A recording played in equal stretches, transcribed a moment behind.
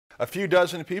A few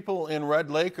dozen people in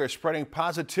Red Lake are spreading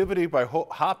positivity by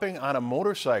hopping on a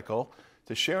motorcycle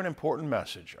to share an important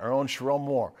message. Our own Sherelle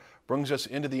Moore brings us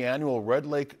into the annual Red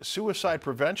Lake Suicide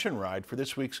Prevention Ride for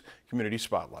this week's Community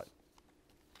Spotlight.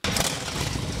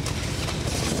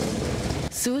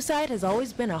 Suicide has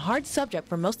always been a hard subject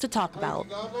for most to talk about.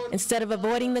 Instead of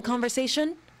avoiding the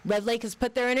conversation, Red Lake has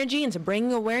put their energy into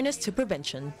bringing awareness to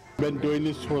prevention. Been doing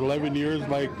this for 11 years,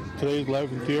 like today's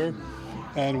 11th year,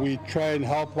 and we try and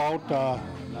help out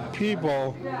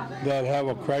people that have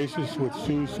a crisis with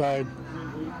suicide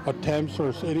attempts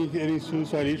or any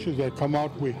suicide issues that come out.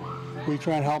 We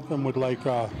try and help them with like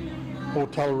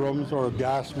hotel rooms or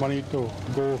gas money to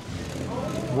go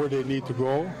where they need to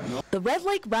go. The Red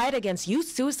Lake Ride Against Youth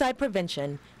Suicide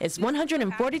Prevention is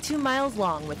 142 miles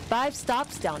long with 5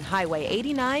 stops down Highway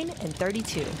 89 and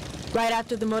 32. Right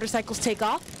after the motorcycles take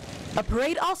off, a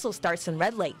parade also starts in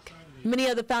Red Lake. Many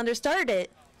of the founders started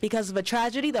it because of a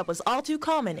tragedy that was all too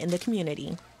common in the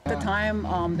community. At the time,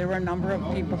 there were a number of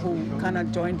people who kind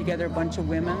of joined together, a bunch of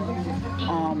women.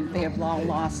 They have long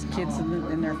lost kids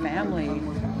in their family.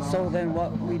 So then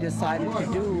what we decided to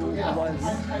do was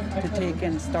to take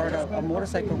and start a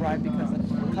motorcycle ride because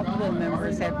a couple of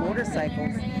members had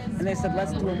motorcycles. And they said,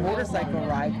 let's do a motorcycle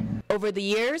ride. Over the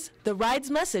years, the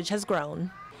ride's message has grown.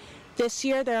 This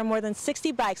year, there are more than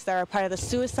 60 bikes that are part of the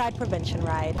Suicide Prevention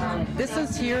Ride. This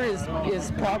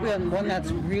is probably one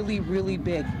that's really, really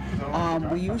big.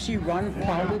 We usually run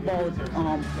probably about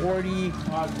 40,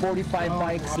 45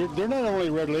 bikes. They're not only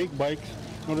Red Lake bikes.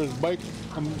 There's bikes.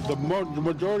 The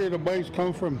majority of the bikes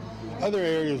come from other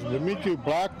areas. Dimitri,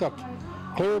 Blackduck,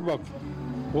 Clearbrook.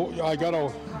 I got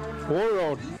a War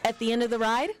Road. At the end of the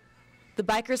ride, the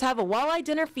bikers have a walleye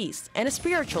dinner feast and a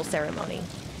spiritual ceremony.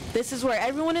 This is where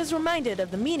everyone is reminded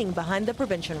of the meaning behind the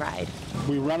prevention ride.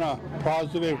 We run a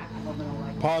positive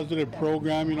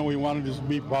program. You know, we want to just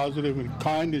be positive and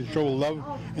kind and show love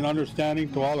and understanding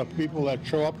to all the people that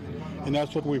show up. And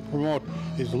that's what we promote,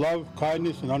 is love,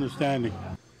 kindness, and understanding.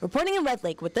 Reporting in Red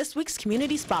Lake with this week's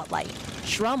Community Spotlight,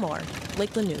 Sherelle Moore,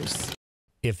 Lakeland News.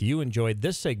 If you enjoyed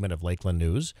this segment of Lakeland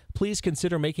News, please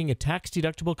consider making a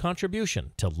tax-deductible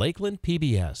contribution to Lakeland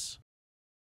PBS.